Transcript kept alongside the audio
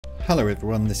Hello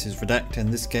everyone, this is Redact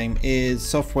and this game is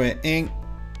Software Inc.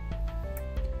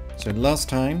 So last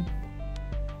time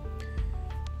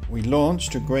we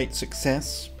launched a great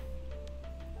success,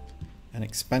 an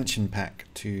expansion pack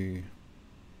to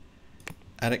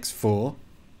ADX4.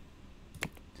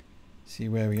 See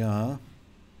where we are.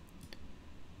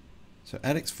 So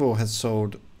ADX4 has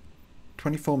sold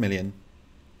 24 million.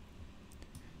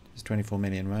 It's 24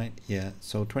 million, right? Yeah,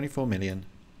 sold 24 million.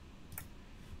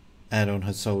 Add-on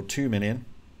has sold 2 million.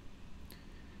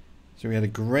 So we had a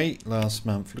great last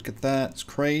month. Look at that, it's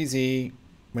crazy.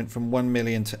 Went from 1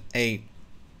 million to 8.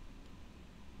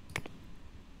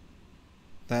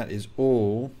 That is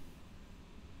all.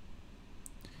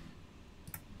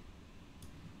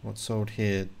 What's sold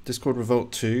here? Discord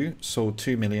Revolt 2 sold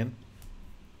 2 million.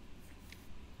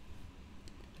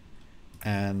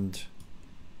 And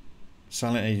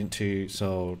Silent Agent 2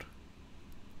 sold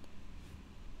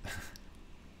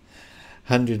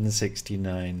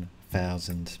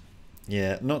 169,000.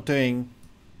 Yeah, not doing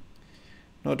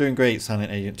great,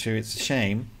 Silent Agent 2. It's a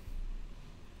shame.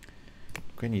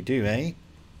 What can you do, eh?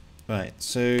 Right,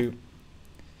 so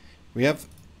we have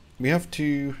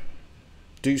to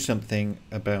do something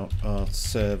about our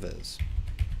servers.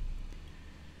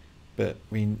 But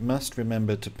we must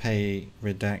remember to pay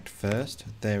Redact first.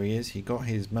 There he is. He got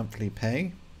his monthly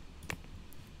pay.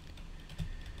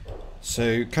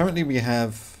 So currently we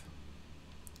have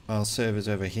our servers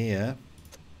over here,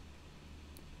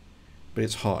 but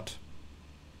it's hot.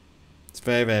 It's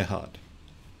very, very hot.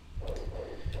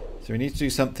 So we need to do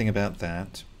something about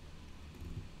that.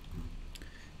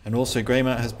 And also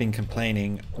Graymalk has been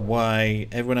complaining why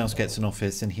everyone else gets an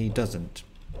office and he doesn't.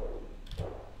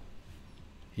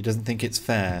 He doesn't think it's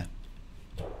fair.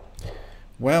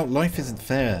 Well, life isn't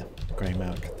fair,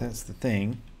 Graymalk. That's the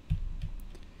thing.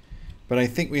 But I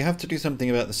think we have to do something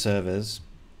about the servers.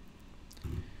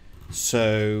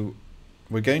 So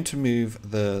we're going to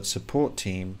move the support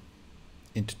team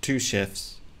into 2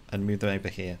 shifts and move them over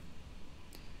here.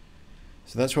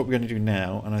 So that's what we're going to do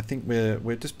now, and I think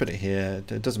we'll just put it here.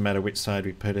 It doesn't matter which side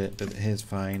we put it, but here's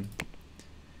fine.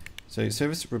 So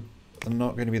service are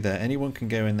not going to be there. Anyone can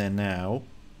go in there now.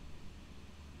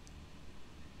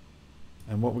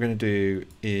 And what we're going to do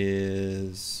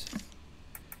is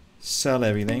sell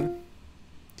everything.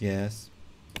 Yes.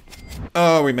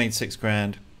 Oh, we made 6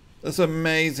 grand. That's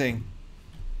amazing.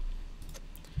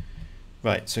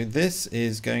 Right, so this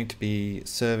is going to be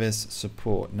service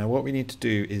support. Now what we need to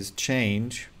do is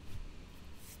change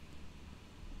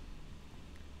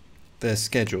their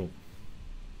schedule.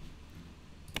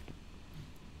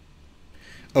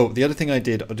 Oh, the other thing I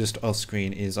did just off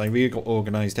screen is I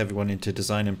reorganized everyone into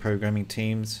design and programming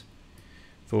teams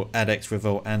for ADX,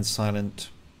 Revolt and Silent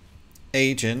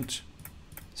Agent.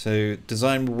 So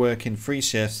design will work in 3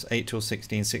 shifts, 8 till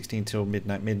 16, 16 till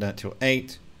midnight, midnight till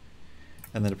 8.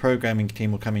 And then the programming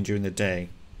team will come in during the day.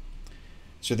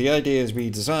 So the idea is we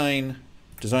design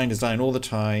all the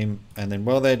time, and then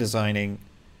while they're designing,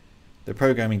 the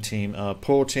programming team are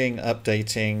porting,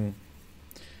 updating,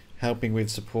 helping with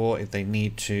support if they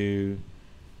need to.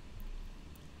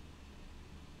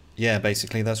 Yeah,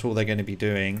 basically that's all they're going to be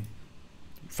doing.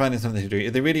 Finding something to do.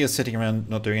 If they really are sitting around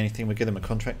not doing anything, we'll give them a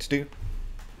contract to do.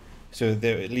 So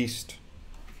they're at least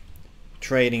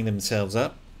trading themselves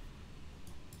up.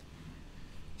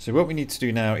 So what we need to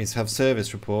do now is have service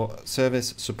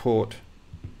support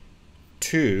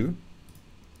 2.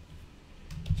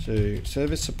 So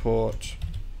service support.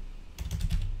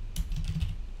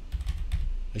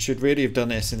 I should really have done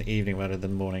this in the evening rather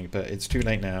than morning, but it's too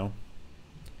late now.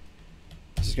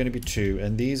 This is going to be 2,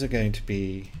 and these are going to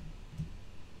be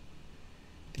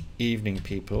the evening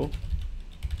people.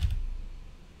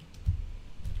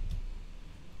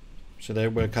 So they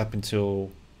work up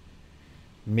until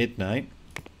midnight.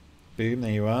 Boom,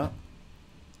 there you are.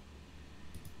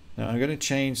 Now I'm going to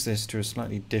change this to a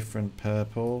slightly different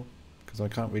purple because I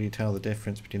can't really tell the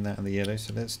difference between that and the yellow.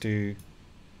 So let's do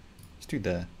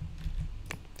there.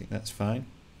 I think that's fine.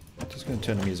 I'm just going to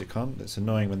turn the music on. It's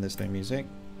annoying when there's no music.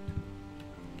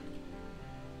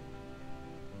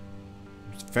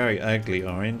 It's very ugly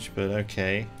orange, but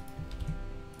okay.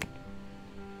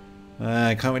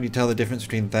 I can't really tell the difference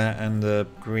between that and the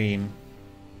green.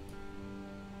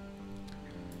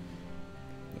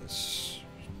 Let's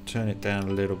turn it down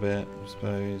a little bit, I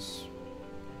suppose.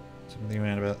 Something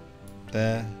around about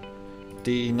there.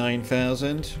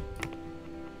 DE9000.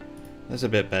 That's a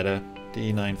bit better.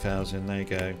 DE9000, there you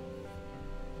go.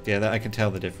 Yeah, that I can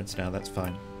tell the difference now, that's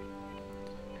fine.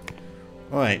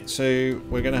 Alright, so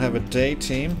we're going to have a day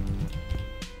team.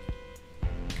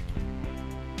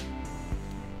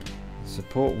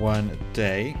 Support 1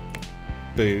 day.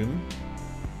 Boom.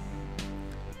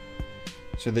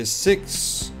 So there's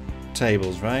 6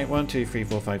 tables, right? 1, 2, 3,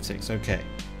 4, 5, 6. Okay.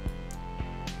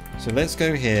 So let's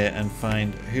go here and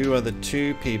find who are the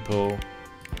 2 people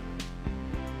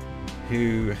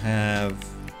who have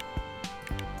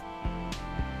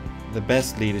the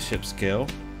best leadership skill.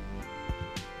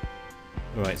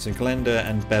 Right, so Glenda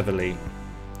and Beverly.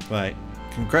 Right,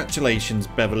 congratulations,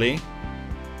 Beverly.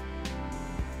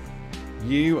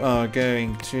 You are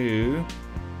going to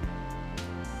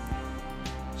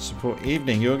support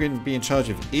evening. You're going to be in charge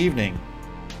of evening.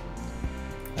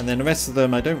 And then the rest of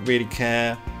them, I don't really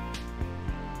care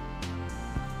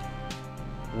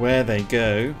where they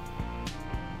go.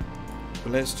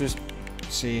 But let's just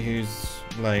see who's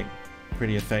like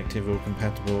pretty effective or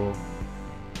compatible.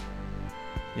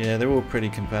 Yeah, they're all pretty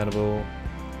compatible.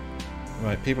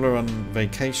 Right, people are on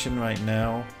vacation right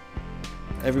now.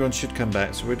 Everyone should come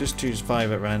back, so we'll just choose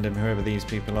 5 at random, whoever these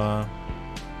people are.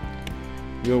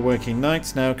 You're working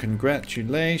nights now,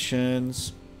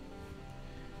 congratulations.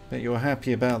 Bet you're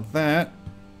happy about that.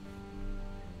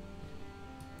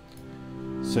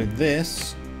 So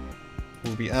this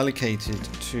will be allocated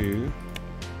to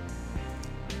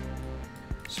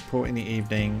support in the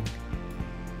evening,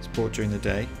 support during the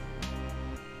day.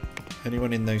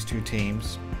 Anyone in those 2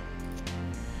 teams.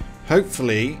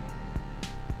 Hopefully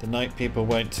the night people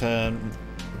won't turn,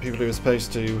 the people who are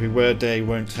supposed to, who were day,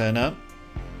 won't turn up.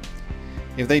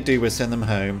 If they do, we'll send them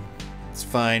home. It's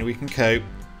fine, we can cope.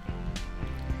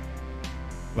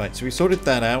 Right, so we sorted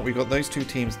that out. We've got those 2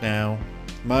 teams now.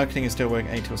 Marketing is still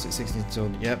working 8 till 6, 16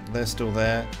 till, yep, they're still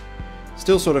there.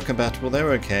 Still sort of compatible,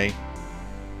 they're okay.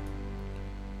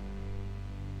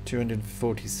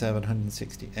 247,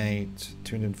 168,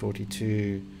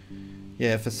 242.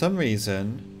 Yeah, for some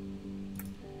reason,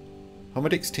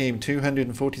 Hommaddict team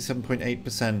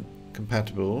 247.8%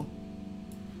 compatible.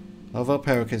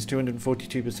 Alvalperica is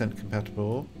 242%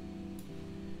 compatible.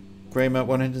 Graymalk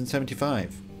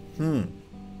 175.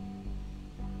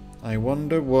 I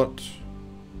wonder what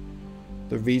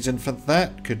the reason for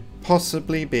that could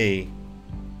possibly be.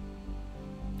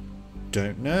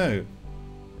 Don't know.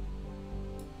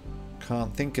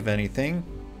 Can't think of anything.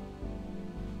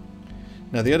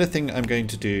 Now the other thing I'm going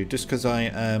to do, just because I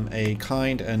am a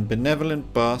kind and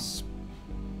benevolent boss,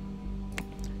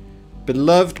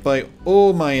 beloved by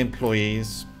all my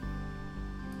employees,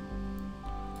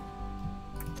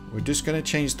 we're just going to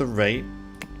change the rate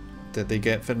that they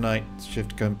get for night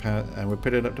shift compound, and we'll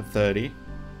put it up to 30.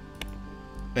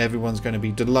 Everyone's going to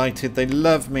be delighted. They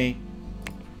love me.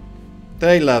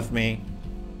 They love me.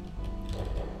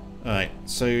 Alright,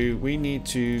 so we need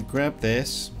to grab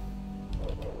this.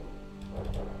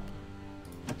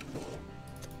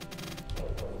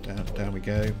 Down we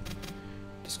go.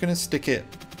 Just going to stick it.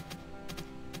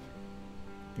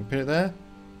 Can you put it there?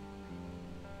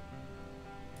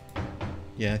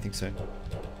 Yeah, I think so.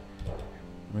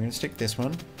 We're going to stick this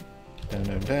one. Down,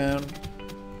 down, down.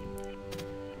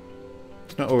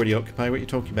 It's not already occupied. What are you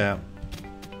talking about?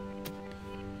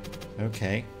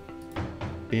 Okay.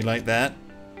 Be like that.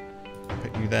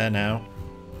 Put you there now.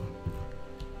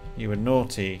 You were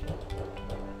naughty.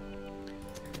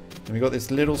 And we got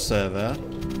this little server.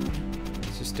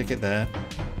 Let's just stick it there.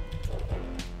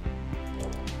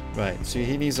 Right, so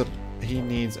he needs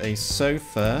a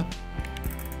sofa.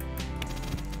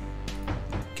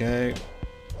 Go.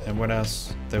 And what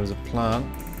else? There was a plant.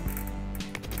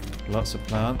 Lots of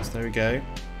plants. There we go.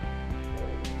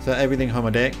 So everything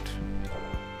Hommaddict.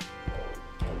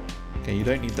 Okay, you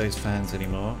don't need those fans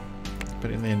anymore.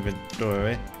 Put it in the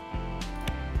inventory.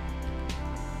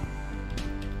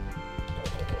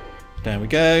 Down we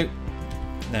go.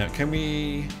 Now, can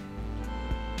we...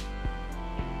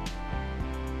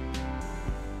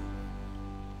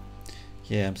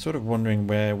 Yeah, I'm sort of wondering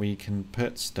where we can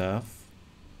put stuff.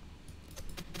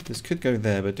 This could go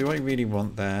there, but do I really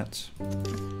want that?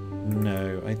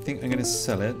 No, I think I'm going to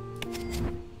sell it.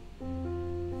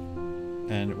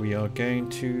 And we are going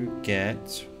to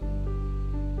get...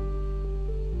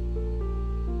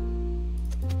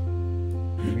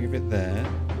 Move it there.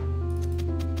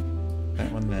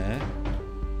 That one there.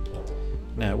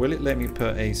 Now, will it let me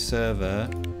put a server?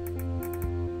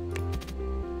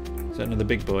 Is that another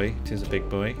big boy? It is a big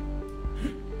boy.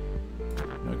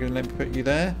 Not going to let me put you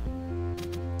there?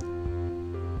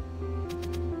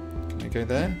 Can I go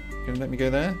there? Going to let me go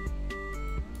there?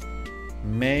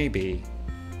 Maybe.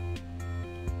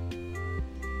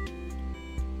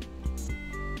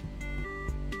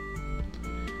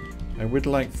 I would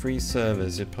like 3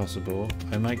 servers if possible.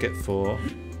 I might get 4.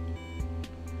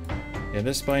 Yeah,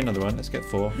 let's buy another one. Let's get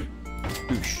 4.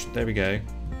 Oosh, there we go.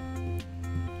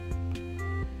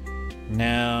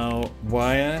 Now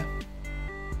wire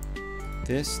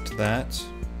this to that.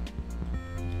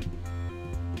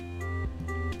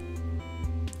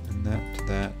 And that to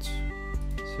that.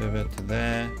 Server to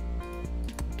there.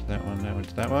 To that one, that one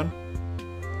to that one.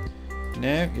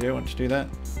 No, you don't want to do that.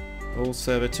 All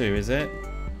server 2, is it?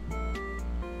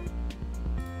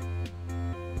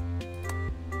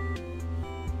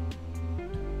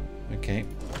 Okay.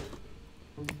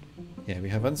 Yeah, we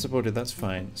have unsupported, that's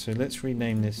fine. So let's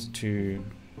rename this to,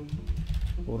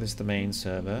 call this the main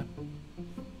server.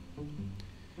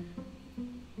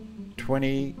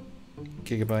 20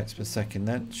 gigabytes per second,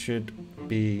 that should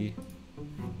be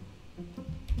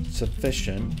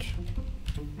sufficient.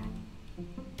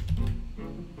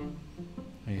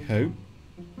 I hope.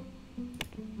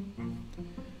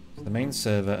 So the main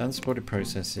server, unsupported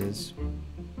processes.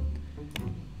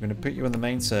 I'm going to put you on the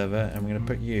main server and we're going to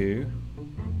put you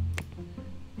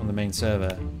on the main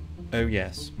server. Oh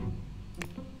yes.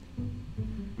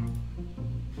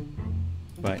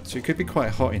 Right, so it could be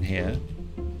quite hot in here.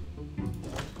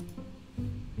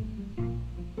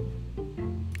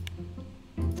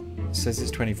 It says it's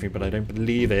 23, but I don't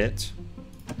believe it.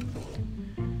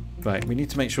 Right, we need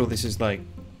to make sure this is like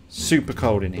super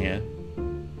cold in here.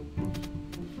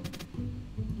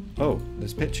 Oh,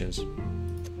 there's pictures.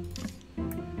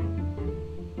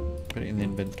 Put it in the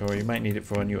inventory. You might need it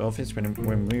for a new office when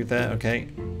we move there. Okay.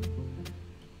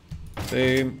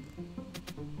 Boom.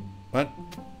 What?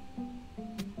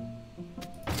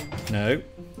 No.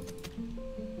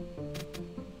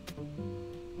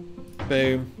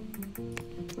 Boom.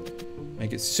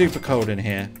 Make it super cold in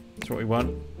here. That's what we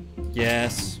want.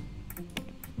 Yes.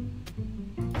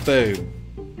 Boom.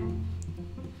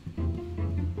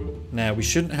 Now we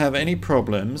shouldn't have any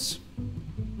problems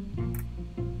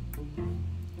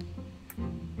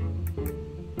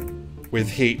with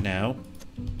heat now.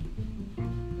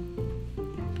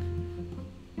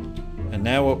 And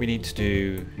now what we need to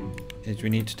do is we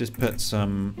need to just put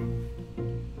some,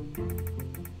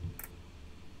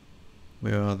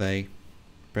 where are they?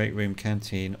 Break room,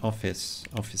 canteen, office,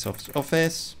 office, office,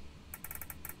 office.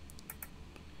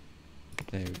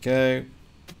 There we go.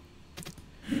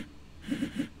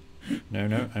 No,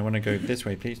 no, I want to go this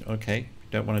way, please. Okay,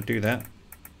 don't want to do that.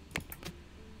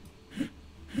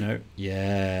 No,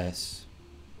 yes.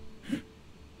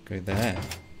 Go there.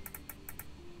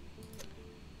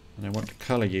 And I want to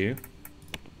color you.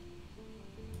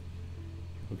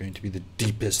 We're going to be the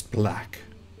deepest black.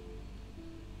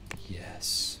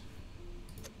 Yes.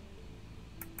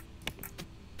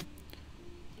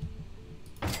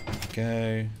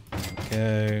 Go,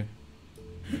 go.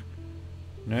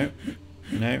 No,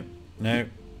 no, no.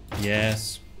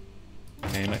 Yes.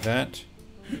 Okay, like that.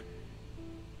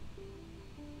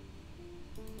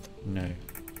 No.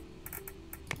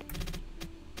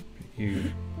 Put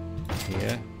you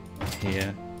here,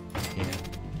 here, here.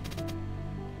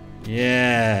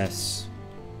 Yes.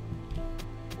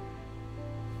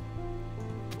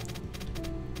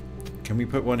 Can we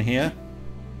put one here?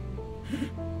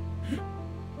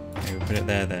 Okay, we'll put it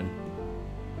there then.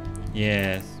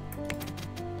 Yes.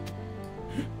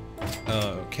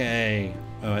 Okay.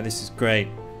 Alright, this is great.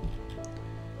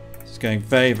 This is going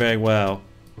very, very well.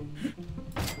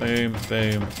 Boom,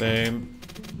 boom, boom.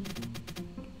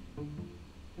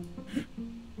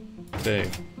 Boom.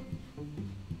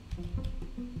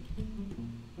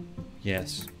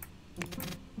 Yes.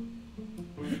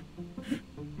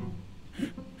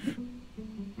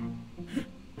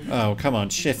 Oh, come on,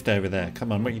 shift over there.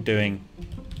 Come on, what are you doing?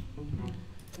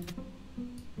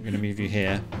 We're going to move you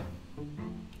here.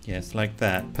 Yes, like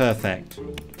that. Perfect.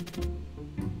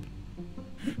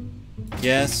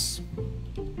 Yes.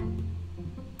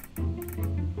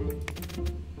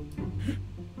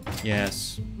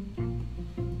 Yes.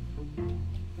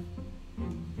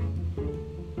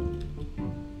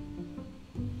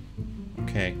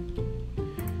 Okay.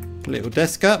 Little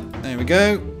desk up. There we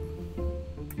go.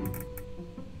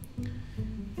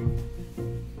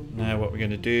 Now what we're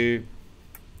going to do.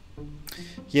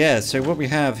 Yeah, so what we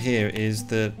have here is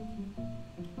the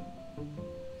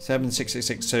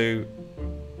 7666. So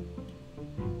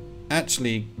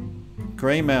actually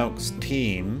Graymalk's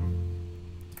team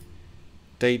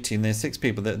dating, there's 6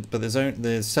 people, but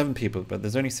there's 7 people, but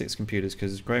there's only 6 computers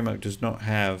because Graymalk does not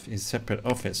have his separate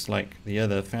office like the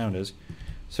other founders.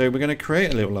 So we're going to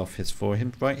create a little office for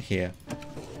him right here.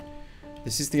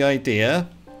 This is the idea.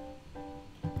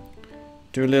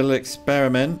 Do a little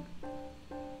experiment.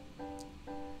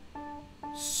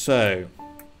 So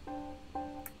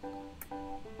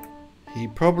he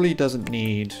probably doesn't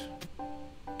need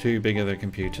too big of a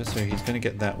computer, so he's going to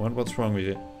get that one. What's wrong with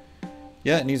it?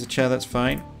 Yeah, it needs a chair, that's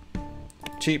fine.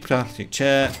 Cheap plastic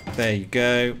chair. There you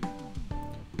go.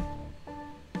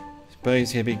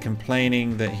 Suppose he'll be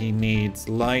complaining that he needs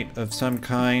light of some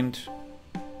kind.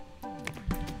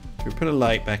 So we put a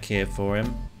light back here for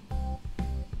him.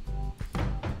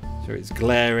 So it's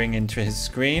glaring into his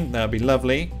screen. That would be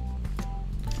lovely.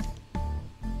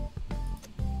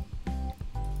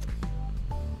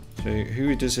 So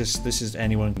who does this? This is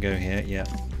anyone can go here. Yeah.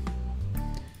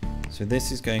 So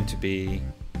this is going to be...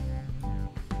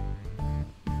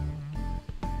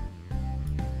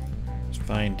 Let's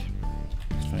find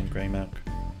Graymalk.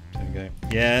 There we go.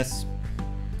 Yes.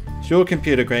 It's your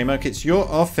computer, Graymalk. It's your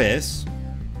office.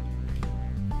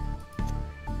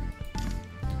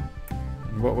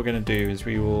 And what we're going to do is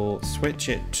we will switch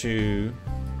it to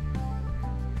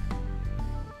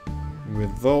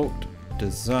Revolt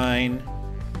Design.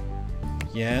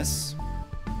 Yes.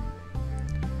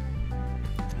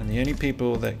 And the only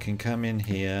people that can come in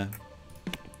here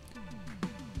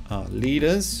are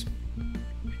leaders.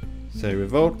 So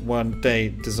Revolt 1 day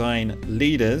design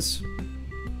leaders.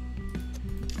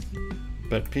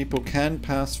 But people can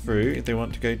pass through if they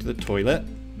want to go to the toilet.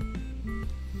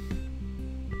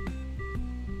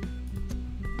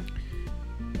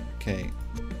 Okay.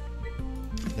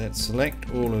 Let's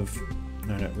select all of...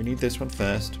 No, we need this one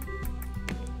first.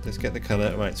 Let's get the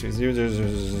color. Right, so it's 0, 0, 0,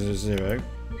 0, 0.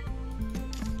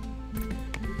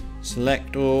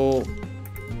 Select all.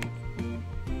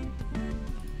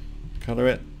 Color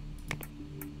it.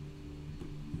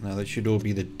 Now they should all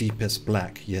be the deepest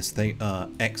black. Yes, they are.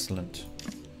 Excellent.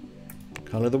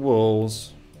 Color the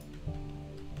walls.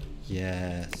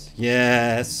 Yes.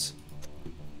 Yes.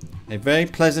 A very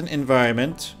pleasant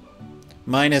environment.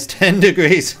 Minus 10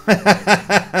 degrees.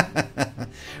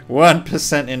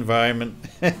 1% environment.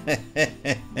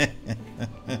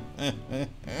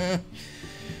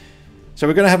 So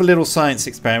we're going to have a little science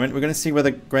experiment. We're going to see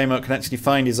whether Graymalk can actually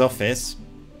find his office.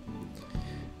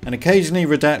 And occasionally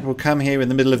Redact will come here in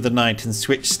the middle of the night and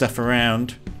switch stuff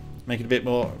around. Make it a bit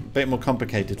more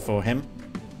complicated for him.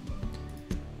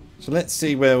 So let's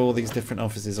see where all these different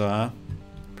offices are.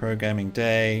 Programming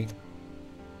day.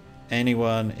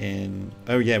 Anyone in...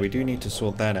 Oh yeah, we do need to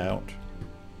sort that out.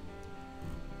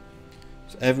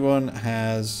 So everyone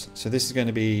has... So this is going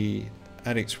to be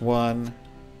Addicts 1,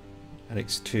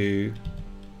 Addicts 2,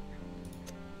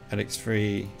 Addicts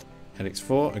 3, Addicts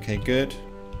 4. Okay, good.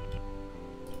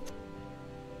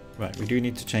 Right, we do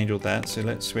need to change all that, so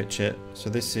let's switch it. So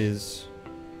this is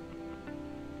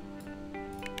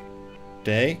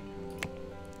day.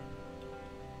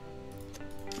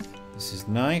 This is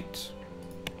night.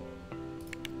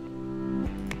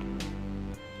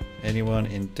 Anyone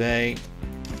in day?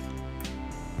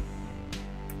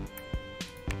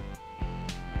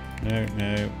 No,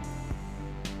 no.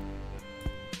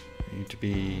 We need to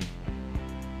be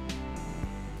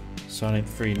silent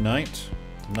free night.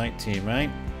 The night team, right?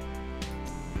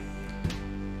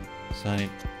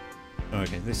 Silent. Oh,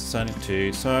 okay, this is silent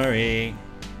 2. Sorry.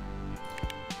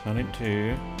 Silent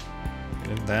 2.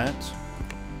 Get of that.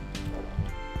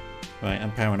 Right,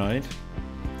 I'm paranoid.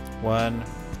 1,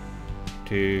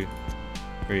 2,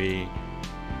 3,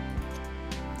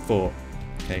 4.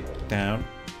 Okay, down.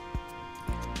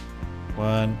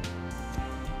 1,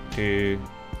 2,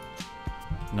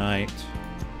 night.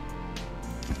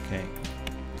 Okay.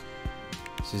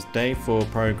 This is day 4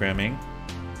 programming.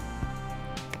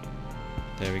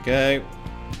 There we go.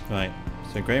 Right,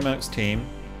 so Graymalk's team.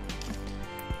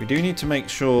 We do need to make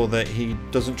sure that he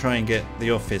doesn't try and get the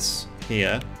office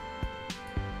here.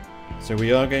 So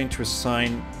we are going to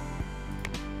assign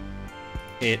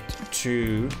it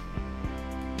to...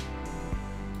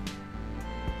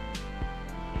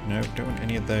 No, don't want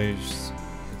any of those.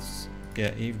 It's,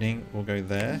 yeah, evening. We'll go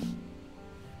there.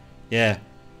 Yeah.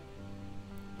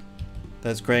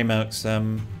 That's Graymalk's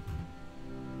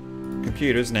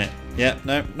computer, isn't it? Yeah,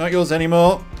 no, not yours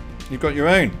anymore. You've got your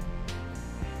own.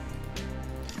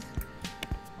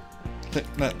 Click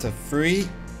that to 3.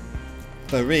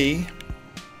 3.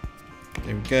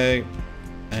 There we go.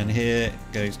 And here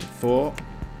it goes to 4.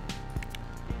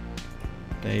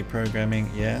 Day programming,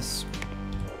 yes.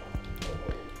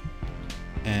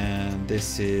 And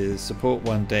this is support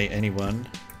 1 day anyone.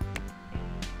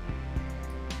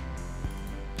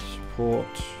 Support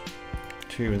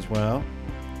 2 as well.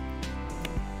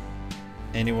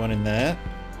 Anyone in there?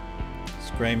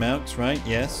 It's Graymalk's, right?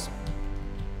 Yes.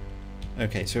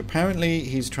 Okay, so apparently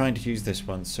he's trying to use this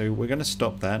one, so we're going to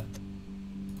stop that.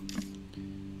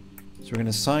 So we're going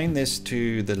to assign this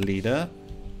to the leader.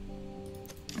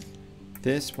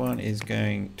 This one is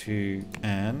going to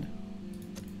Anne.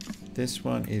 This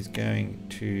one is going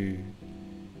to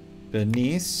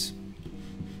Bernice.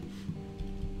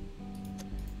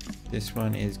 This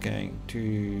one is going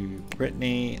to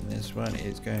Brittany, and this one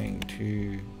is going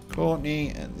to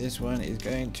Courtney, and this one is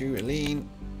going to Aline.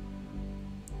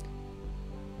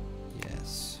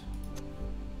 Yes.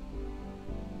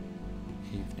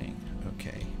 Evening.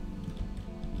 Okay.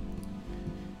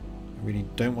 I really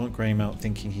don't want Graymalk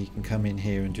thinking he can come in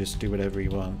here and just do whatever he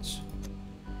wants.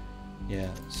 Yeah,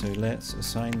 so let's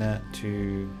assign that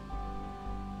to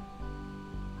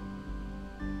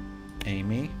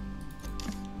Amy,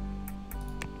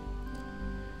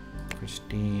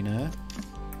 Christina,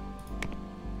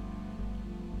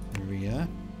 Maria,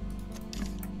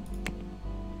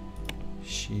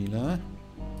 Sheila,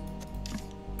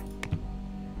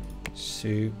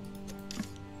 Sue,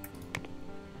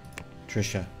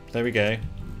 Trisha. There we go.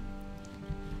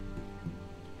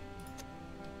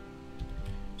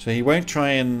 So he won't try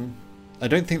and... I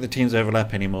don't think the teams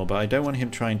overlap anymore, but I don't want him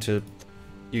trying to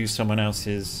use someone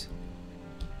else's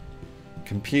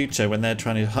computer when they're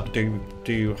trying to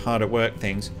do hard at work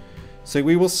things. So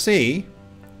we will see.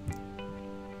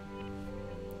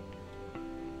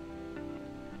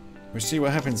 We'll see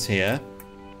what happens here.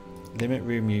 Limit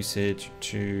room usage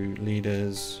to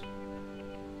leaders.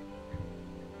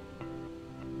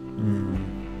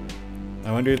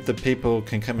 I wonder if the people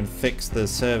can come and fix the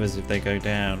servers if they go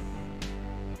down.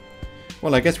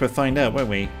 Well, I guess we'll find out, won't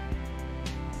we?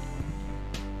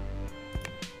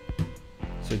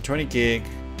 So 20 gig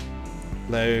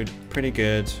load, pretty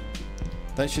good.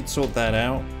 That should sort that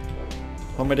out.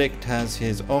 Hommaddict has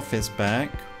his office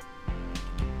back.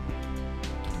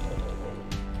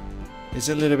 It's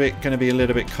a little bit going to be a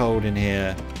little bit cold in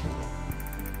here.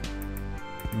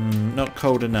 Not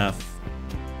cold enough.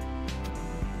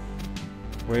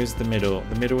 Where's the middle?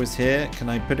 The middle is here. Can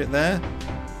I put it there?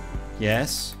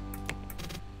 Yes.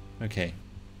 Okay.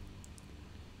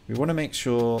 We want to make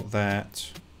sure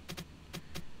that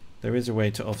there is a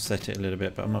way to offset it a little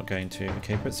bit, but I'm not going to.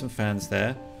 Okay, put some fans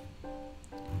there.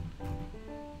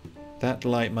 That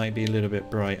light might be a little bit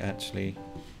bright, actually.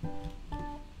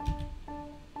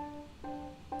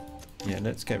 Yeah,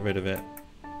 let's get rid of it.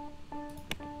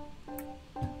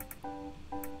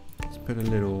 Let's put a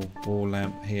little wall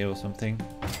lamp here or something.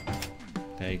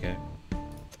 There you go.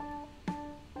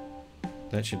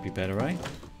 That should be better, right?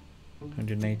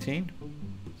 118?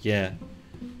 Yeah.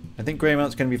 I think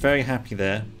Graymalk's going to be very happy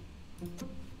there.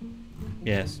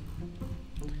 Yes.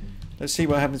 Let's see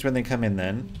what happens when they come in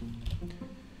then.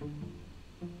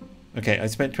 Okay, I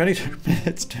spent 22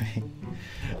 minutes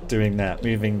doing that,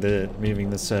 moving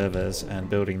the servers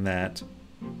and building that.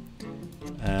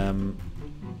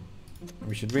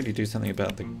 We should really do something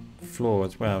about the floor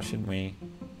as well, shouldn't we?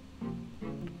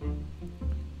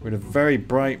 With a very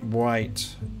bright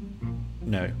white,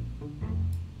 no,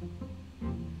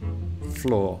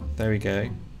 floor. There we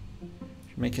go.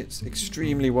 Should make it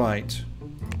extremely white.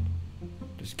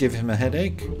 Just give him a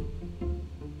headache.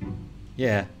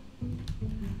 Yeah.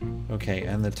 Okay,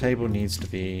 and the table needs to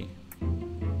be...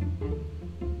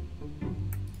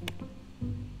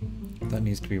 that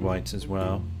needs to be white as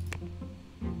well.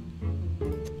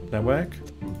 Does that work?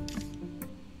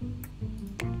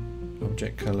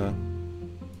 Object color.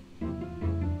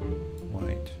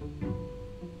 White.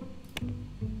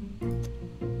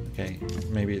 Okay,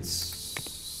 maybe it's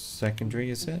secondary,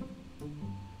 is it?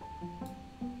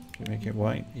 Can we make it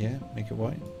white? Yeah, make it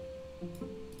white.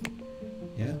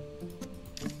 Yeah.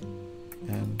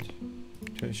 And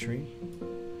tertiary.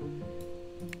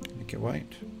 Make it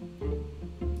white.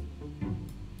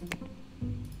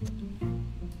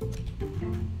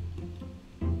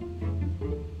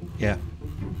 Yeah.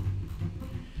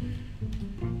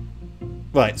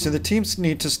 Right, so the teams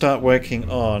need to start working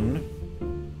on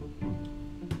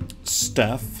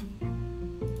stuff.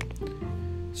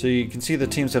 So you can see the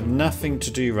teams have nothing to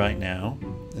do right now.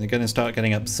 And they're going to start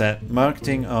getting upset.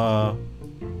 Marketing are...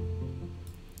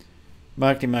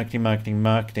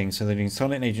 Marketing. So they're doing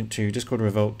Silent Agent 2, Discord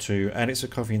Revolt 2, Addicts of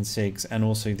Coffee and Cigs, and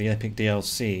also the Epic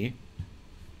DLC.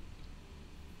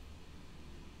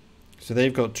 So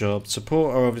they've got jobs.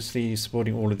 Support are obviously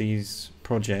supporting all of these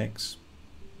projects.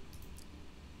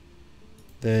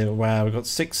 Wow, we've got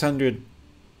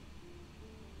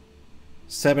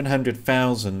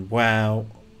 700,000. Wow.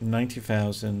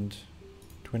 90,000.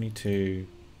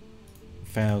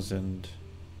 22,000.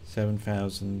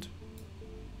 7,000.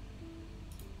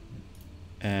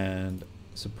 And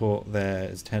support there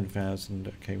is 10,000.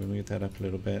 Okay, we'll move that up a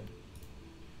little bit.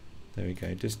 There we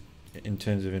go. Just in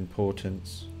terms of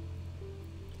importance.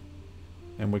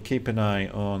 And we'll keep an eye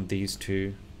on these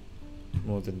two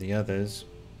more than the others.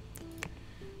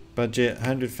 Budget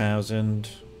 100,000.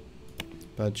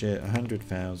 Budget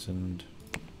 100,000.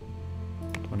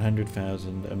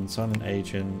 100,000 and silent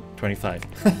agent 25.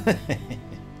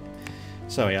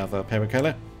 Sorry, Alva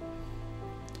Pericola.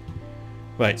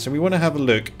 Right, so we want to have a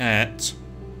look at.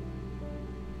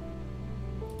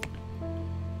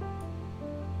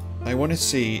 I want to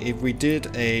see if we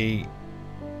did a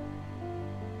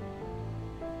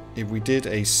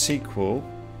sequel.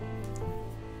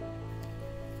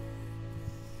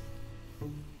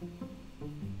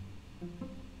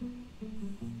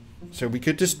 So we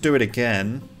could just do it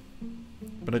again,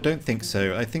 but I don't think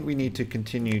so. I think we need to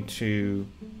continue to...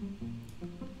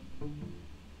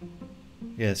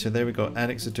 Yeah, so there we go.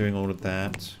 Addicts are doing all of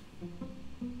that.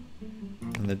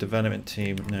 And the development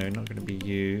team... No, not going to be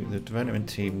you. The development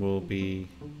team will be...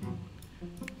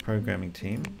 Programming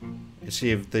team. Let's see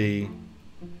if the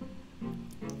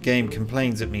game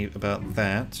complains at me about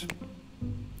that.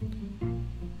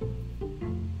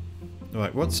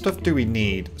 Right, what stuff do we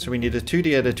need? So we need a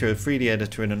 2D editor, a 3D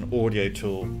editor, and an audio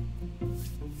tool.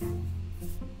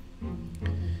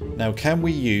 Now, can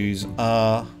we use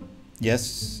our...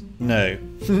 Yes? No.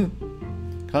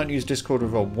 Can't use Discord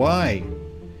Revolt. Why?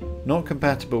 Not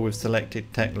compatible with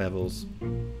selected tech levels.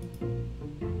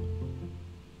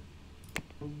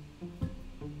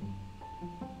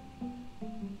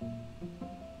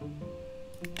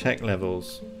 Tech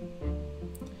levels.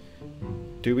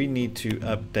 Do we need to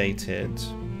update it?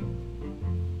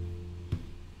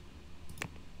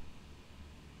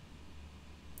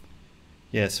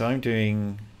 Yeah, so I'm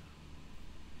doing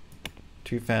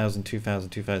 2000, 2000,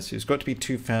 2000. So it's got to be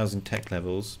 2000 tech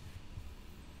levels.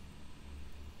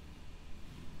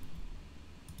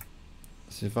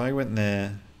 So if I went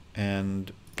there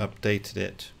and updated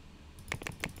it.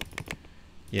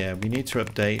 Yeah, we need to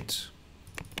update.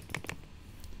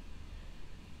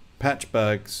 Patch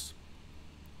bugs.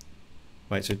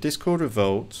 Right, so Discord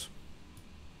Revolt.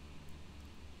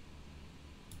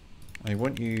 I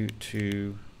want you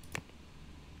to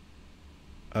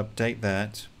update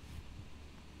that.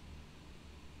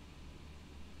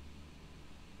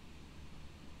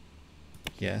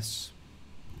 Yes.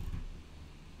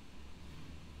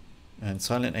 And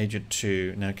Silent Agent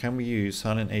 2. Now, can we use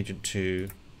Silent Agent 2?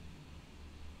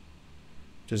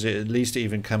 Does it at least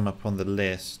even come up on the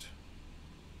list?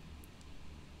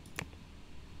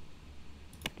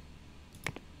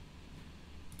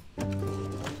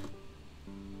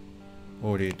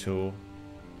 Audio tool.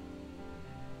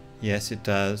 Yes, it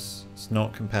does. It's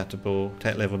not compatible.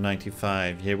 Tech level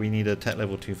 95. Yeah, we need a tech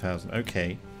level 2000.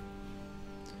 Okay.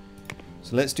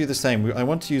 So let's do the same. I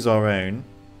want to use our own.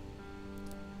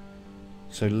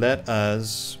 So let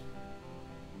us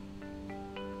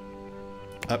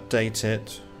update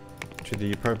it to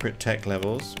the appropriate tech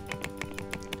levels.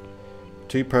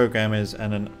 2 programmers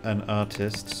and an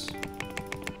artists.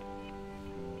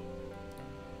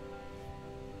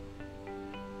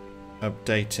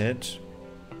 Update it.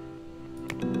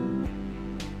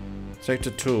 Select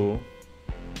a tool.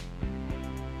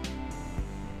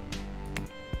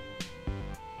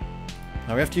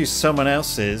 Now we have to use someone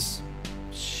else's.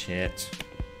 Shit.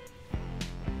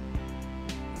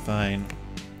 Fine.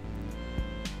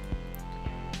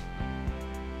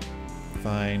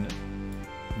 Fine.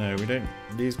 No, we don't.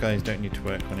 These guys don't need to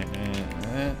work on it.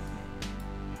 Get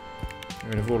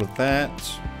rid of all of that.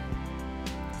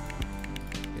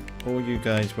 Get all you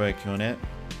guys working on it.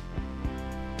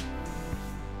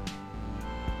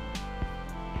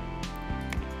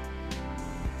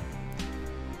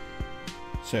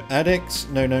 So addicts,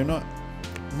 no, not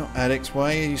addicts.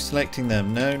 Why are you selecting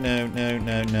them?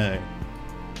 No.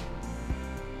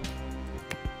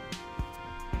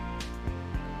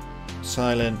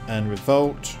 Silent and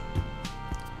Revolt.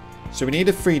 So we need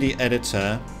a 3D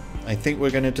editor. I think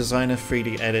we're going to design a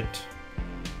 3D edit.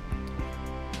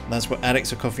 That's what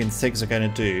Addicts of Coffee and Cigs are going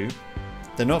to do.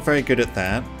 They're not very good at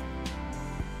that.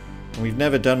 And we've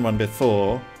never done one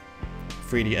before.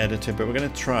 3D editor, but we're going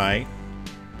to try.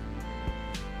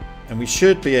 And we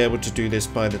should be able to do this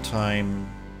by the time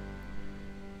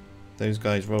those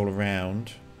guys roll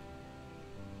around.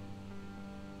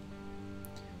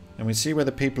 And we see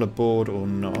whether people are bored or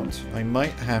not. I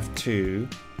might have to...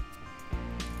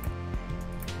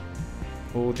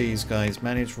 all these guys,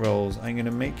 manage roles. I'm going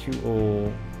to make you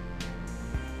all...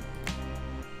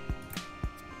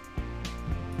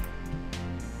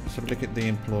 let's have a look at the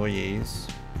employees.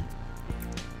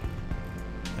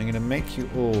 I'm going to make you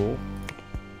all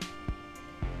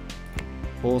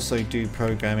also do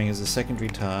programming as a secondary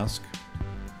task.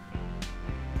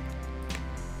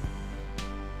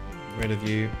 Get rid of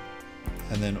you.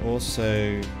 And then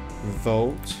also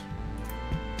Revolt.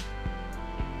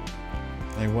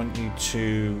 I want you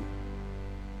to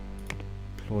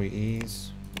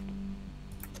employees.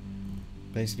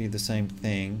 Basically the same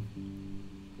thing.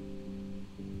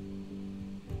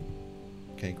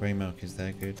 Okay, Graymalk is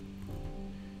there, good.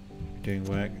 Doing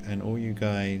work, and all you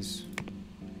guys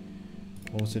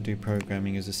also do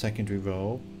programming as a secondary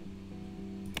role.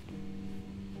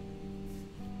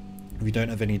 If you don't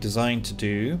have any design to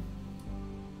do,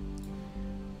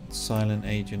 silent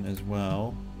agent as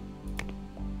well.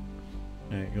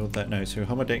 No, you're that. No, so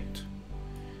Hommaddict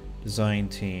design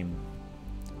team.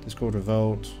 Discord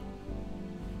Revolt.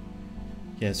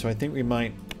 Yeah, so I think we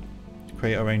might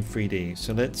create our own 3D.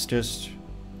 So let's just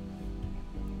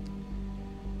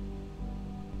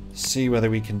see whether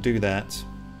we can do that.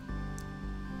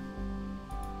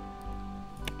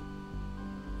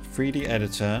 3D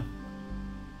editor.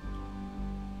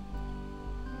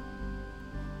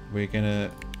 We're gonna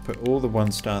put all the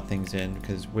 1-star things in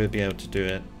because we'll be able to do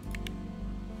it.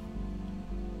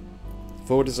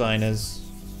 4 designers.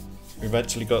 We've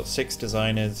actually got 6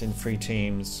 designers in 3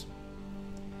 teams.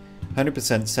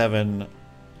 100% 7,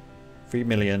 3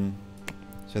 million.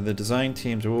 So the design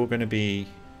teams are all going to be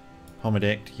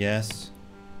Hommaddict, yes.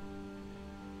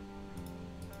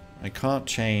 I can't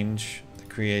change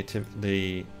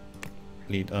the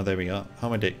lead. Oh, there we are.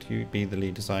 Hommaddict, you be the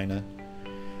lead designer.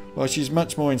 Well, she's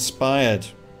much more inspired.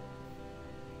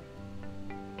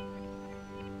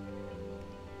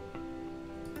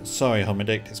 Sorry,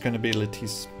 Hommaddict, it's going to be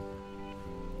Leticia.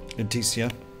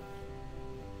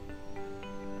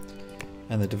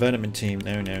 And the development team,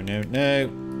 no. It's going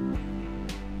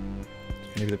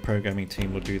to be the programming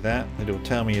team will do that. It'll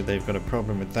tell me if they've got a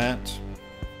problem with that.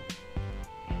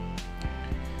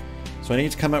 So I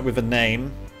need to come up with a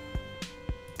name.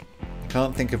 I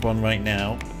can't think of one right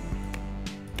now.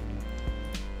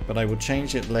 But I will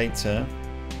change it later.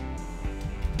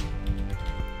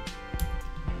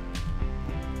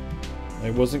 I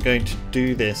wasn't going to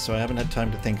do this, so I haven't had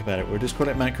time to think about it. We'll just call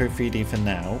it Macro 3D for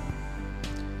now.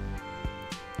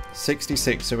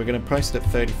 66, so we're going to price it at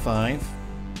 35.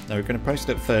 No, we're going to price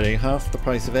it at 30, half the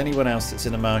price of anyone else that's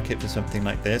in the market for something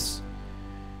like this.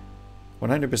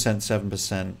 100%,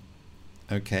 7%.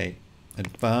 Okay,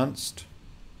 advanced,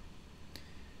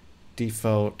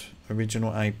 default,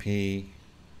 original IP.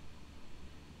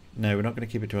 No, we're not going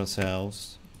to keep it to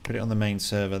ourselves. Put it on the main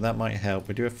server, that might help.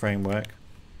 We'll do a framework.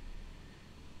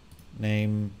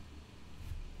 Name,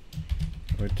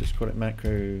 we'll just call it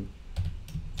Macro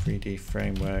 3D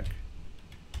framework.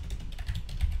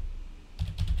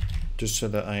 Just so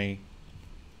that I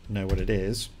know what it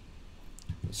is.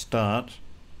 Start.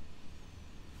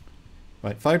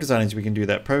 Right, 5 designers, we can do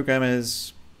that.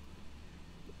 Programmers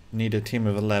need a team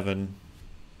of 11.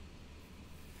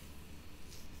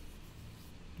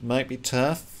 Might be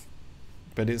tough,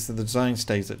 but it's the design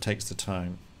stage that takes the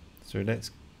time. So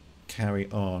let's carry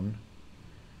on.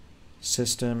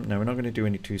 System, no, we're not going to do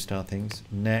any 2-star things.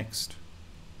 Next.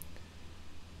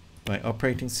 Right,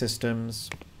 operating systems.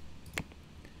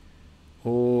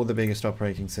 All the biggest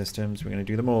operating systems. We're going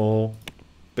to do them all.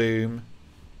 Boom.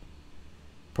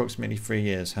 Approximately 3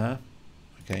 years, huh?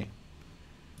 Okay.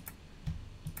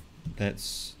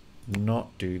 Let's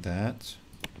not do that.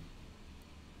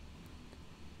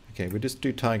 Okay, we'll just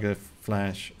do Tiger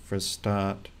Flash for a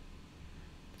start.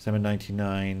 December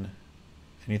 99.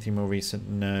 Anything more recent?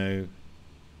 No.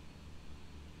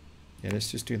 Yeah,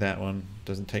 let's just do that one.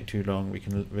 Doesn't take too long. We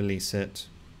can release it.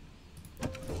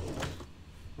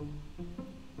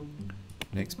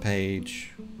 Next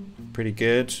page. Pretty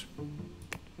good.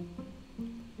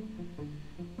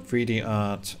 3D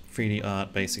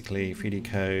art basically, 3D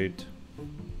code.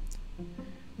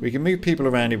 We can move people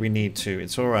around if we need to,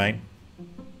 it's alright.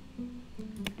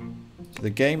 So the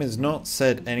game has not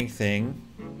said anything.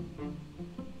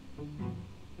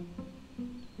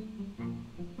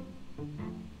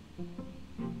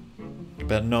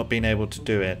 About not being able to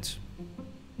do it.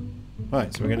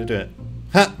 Right, so we're going to do it.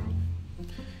 Ha!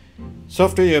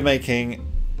 Software you're making,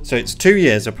 so it's 2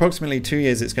 years, approximately 2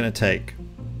 years it's going to take.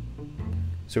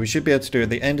 So we should be able to do it at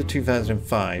the end of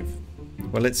 2005.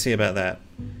 Well, let's see about that.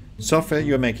 Software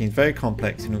you're making is very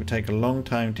complex and it will take a long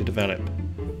time to develop.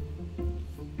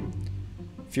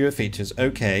 Fewer features,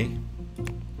 okay.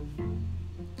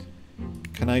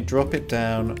 Can I drop it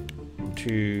down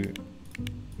to...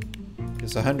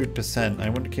 It's 100%. I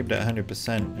want to keep it at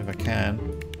 100% if I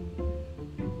can.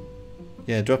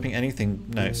 Yeah, dropping anything.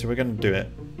 No, so we're going to do it.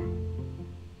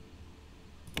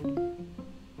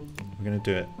 We're going to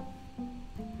do it.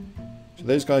 So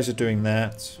those guys are doing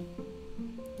that.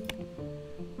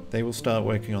 They will start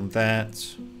working on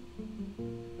that.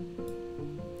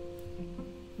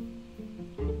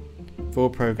 4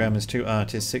 programmers, 2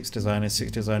 artists, 6 designers,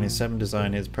 7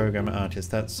 designers, programmer, artists.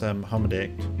 That's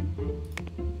Hommaddict.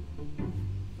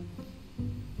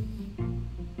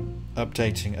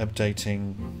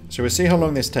 Updating. So we'll see how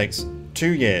long this takes. 2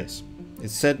 years. It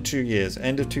said 2 years.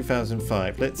 End of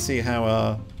 2005. Let's see how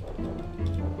our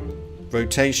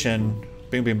rotation,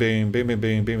 boom, boom, boom, boom, boom,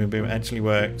 boom, boom, boom, boom, actually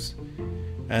works.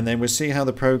 And then we'll see how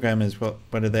the programmers,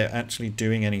 whether they're actually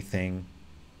doing anything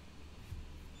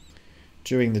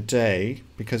during the day,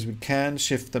 because we can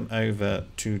shift them over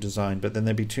to design, but then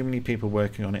there'd be too many people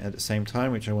working on it at the same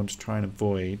time, which I want to try and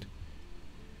avoid.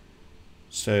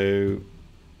 So,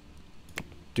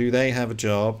 do they have a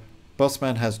job?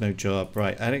 Bossman has no job.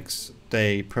 Right, Alex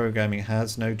Day Programming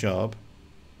has no job.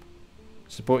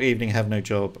 Support Evening have no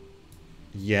job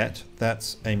yet.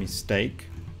 That's a mistake.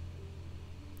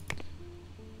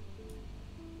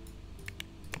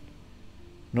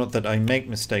 Not that I make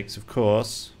mistakes, of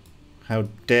course. How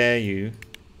dare you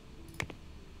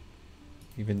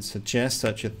even suggest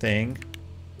such a thing?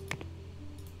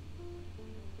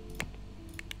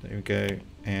 There we go.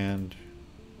 And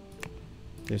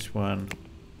this one.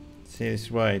 See, this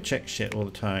is why I check shit all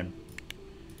the time.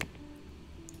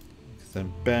 Because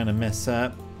I'm bound to mess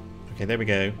up. Okay, there we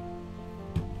go.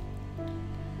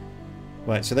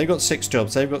 Right, so they've got 6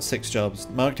 jobs. They've got 6 jobs.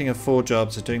 Marketing have 4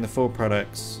 jobs. They're doing the 4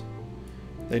 products.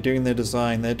 They're doing the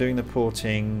design. They're doing the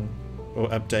porting or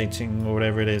updating or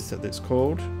whatever it is that it's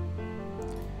called.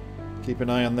 Keep an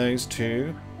eye on those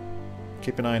 2.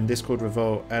 Keep an eye on Discord,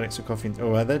 Revolt, Alex or Coffee.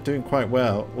 Oh, they're doing quite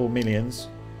well. All millions.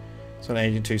 It's on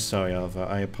Agent 2. Sorry, Arva.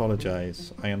 I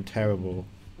apologize. I am terrible.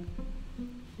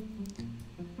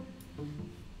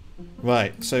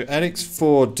 Right, so Alex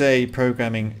 4 Day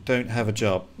Programming don't have a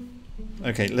job.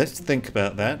 Okay, let's think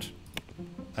about that.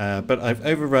 But I've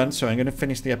overrun, so I'm going to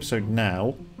finish the episode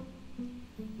now.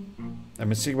 And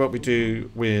we'll see what we do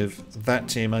with that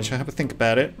team. I shall have a think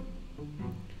about it.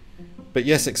 But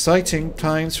yes, exciting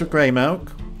times for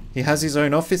Graymalk. He has his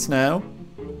own office now.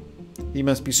 He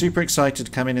must be super excited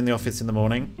to come in the office in the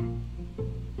morning.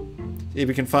 If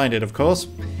we can find it, of course.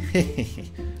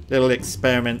 Little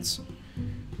experiments.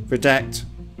 Redact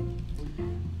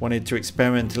wanted to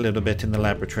experiment a little bit in the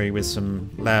laboratory with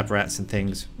some lab rats and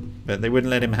things, but they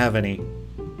wouldn't let him have any.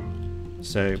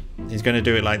 So he's going to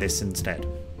do it like this instead.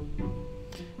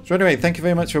 So anyway, thank you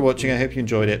very much for watching. I hope you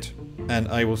enjoyed it, and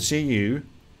I will see you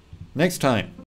next time.